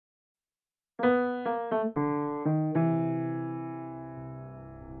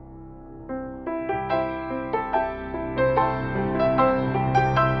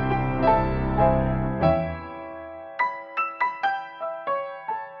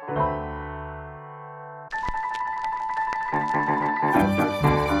Hi,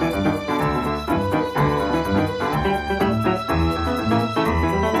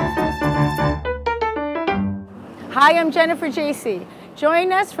 I'm Jasey.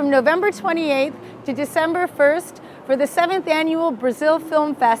 Join us from November 28th to December 1st for the 7th annual Brazil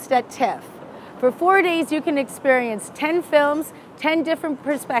Film Fest at TIFF. For 4 days, you can experience 10 films, 10 different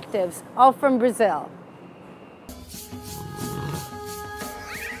perspectives, all from Brazil.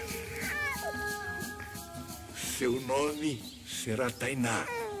 Seu nome será Tainá,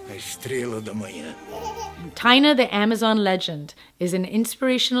 a estrela da manhã. Tainá, the Amazon legend, is an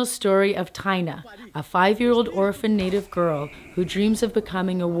inspirational story of Tainá, a 5-year-old orphan native girl who dreams of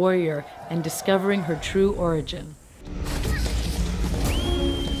becoming a warrior and discovering her true origin.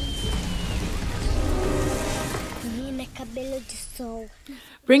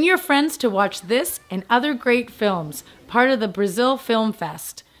 Bring your friends to watch this and other great films, part of the Brazil Film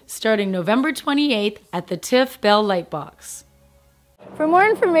Fest, starting November 28th at the TIFF Bell Lightbox. For more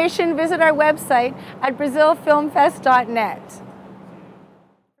information, visit our website at brazilfilmfest.net.